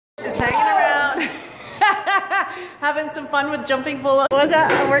hanging around, having some fun with jumping pull-ups. What was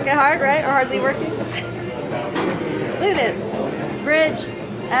that? I'm working hard, right? Or hardly working? Look at it. Bridge,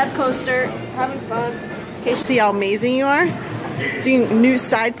 ab coaster, having fun. Okay, see how amazing you are? Doing new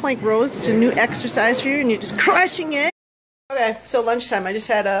side plank rows. It's a new exercise for you and you're just crushing it. Okay, so lunchtime. I just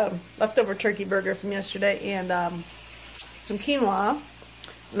had a leftover turkey burger from yesterday and some quinoa.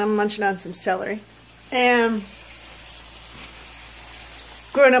 And I'm munching on some celery. And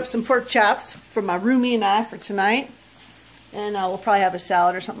growing up some pork chops for my roomie and I for tonight. And we'll probably have a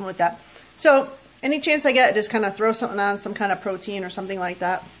salad or something with that. So any chance I get, just kind of throw something on, some kind of protein or something like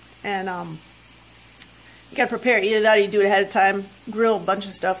that. And you gotta prepare. Either that or you do it ahead of time, grill a bunch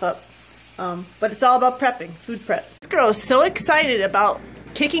of stuff up. But it's all about prepping, food prep. This girl is so excited about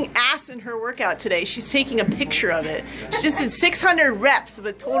kicking ass in her workout today. She's taking a picture of it. She just did 600 reps of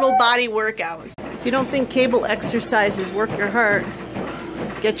a total body workout. If you don't think cable exercises work your heart,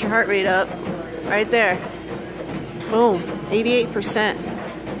 get your heart rate up. Right there. Boom. 88%.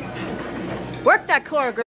 Work that core, girl.